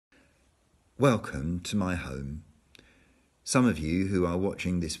Welcome to my home. Some of you who are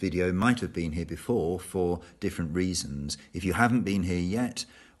watching this video might have been here before for different reasons. If you haven't been here yet,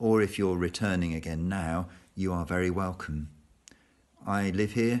 or if you're returning again now, you are very welcome. I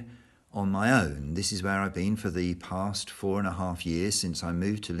live here on my own. This is where I've been for the past 4.5 years since I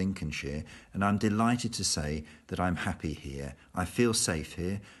moved to Lincolnshire, and I'm delighted to say that I'm happy here. I feel safe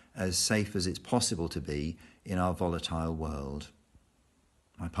here, as safe as it's possible to be in our volatile world.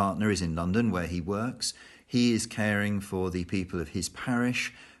 My partner is in London where he works. He is caring for the people of his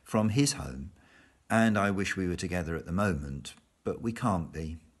parish from his home, and I wish we were together at the moment, but we can't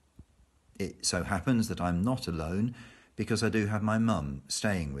be. It so happens that I'm not alone because I do have my mum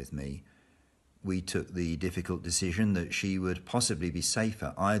staying with me. We took the difficult decision that she would possibly be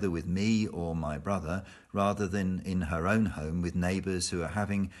safer either with me or my brother rather than in her own home with neighbours who are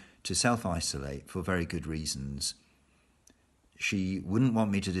having to self-isolate for very good reasons. She wouldn't want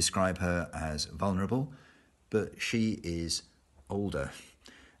me to describe her as vulnerable, but she is older,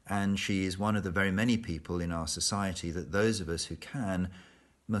 and she is one of the very many people in our society that those of us who can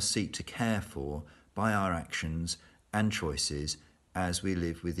must seek to care for by our actions and choices as we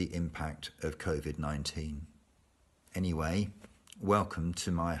live with the impact of COVID-19. Anyway, welcome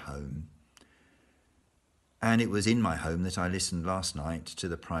to my home. And it was in my home that I listened last night to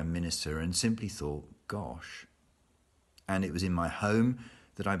the Prime Minister and simply thought, gosh. And it was in my home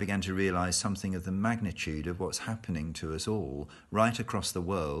that I began to realise something of the magnitude of what's happening to us all right across the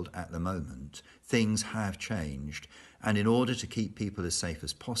world at the moment. Things have changed, and in order to keep people as safe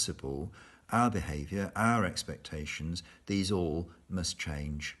as possible, our behaviour, our expectations, these all must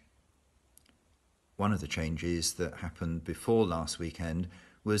change. One of the changes that happened before last weekend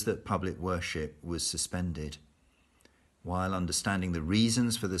was that public worship was suspended. While understanding the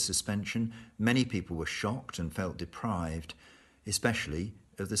reasons for the suspension, many people were shocked and felt deprived, especially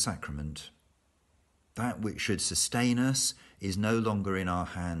of the sacrament. That which should sustain us is no longer in our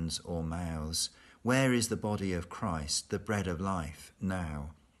hands or mouths. Where is the body of Christ, the bread of life,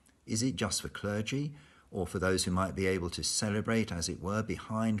 now? Is it just for clergy, or for those who might be able to celebrate, as it were,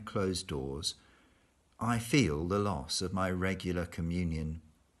 behind closed doors? I feel the loss of my regular communion.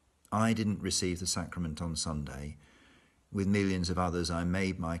 I didn't receive the sacrament on Sunday. With millions of others, I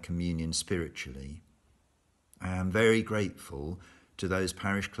made my communion spiritually. I am very grateful to those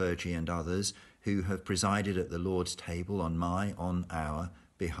parish clergy and others who have presided at the Lord's table on our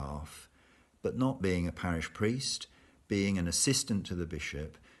behalf. But not being a parish priest, being an assistant to the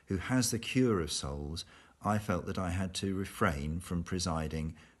bishop who has the cure of souls, I felt that I had to refrain from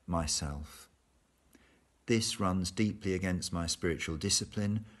presiding myself. This runs deeply against my spiritual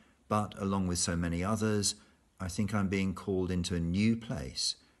discipline, but along with so many others, I think I'm being called into a new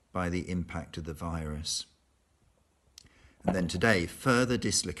place by the impact of the virus. And then today, further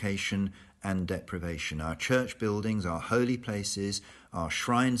dislocation and deprivation. Our church buildings, our holy places, our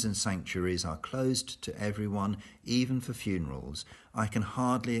shrines and sanctuaries are closed to everyone, even for funerals. I can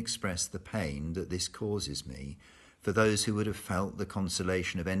hardly express the pain that this causes me for those who would have felt the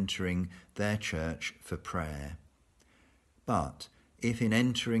consolation of entering their church for prayer. But if in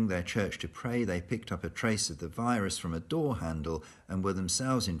entering their church to pray they picked up a trace of the virus from a door handle and were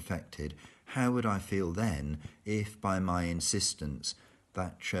themselves infected, how would I feel then if, by my insistence,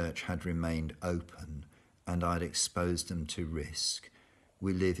 that church had remained open and I'd exposed them to risk?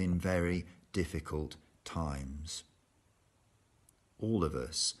 We live in very difficult times. All of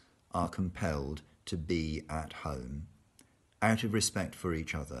us are compelled to be at home, out of respect for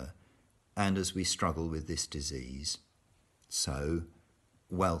each other, and as we struggle with this disease. So,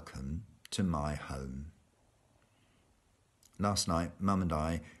 welcome to my home. Last night, Mum and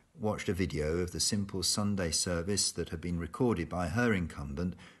I watched a video of the simple Sunday service that had been recorded by her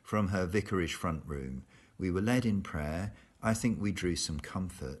incumbent from her vicarage front room. We were led in prayer. I think we drew some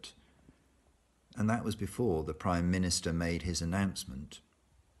comfort. And that was before the Prime Minister made his announcement.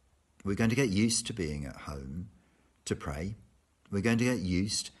 We're going to get used to being at home to pray. We're going to get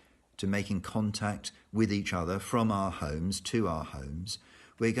used to making contact with each other from our homes to our homes.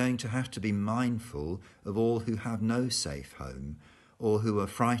 We're going to have to be mindful of all who have no safe home or who are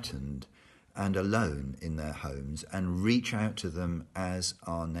frightened and alone in their homes and reach out to them as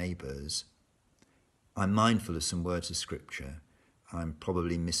our neighbours. I'm mindful of some words of Scripture. I'm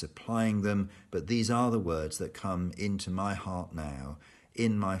probably misapplying them, but these are the words that come into my heart now.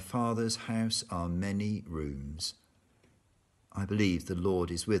 In my Father's house are many rooms. I believe the Lord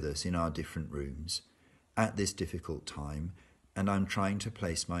is with us in our different rooms at this difficult time, and I'm trying to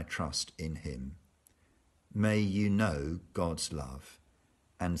place my trust in him. May you know God's love,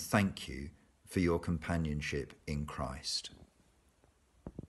 and thank you for your companionship in Christ.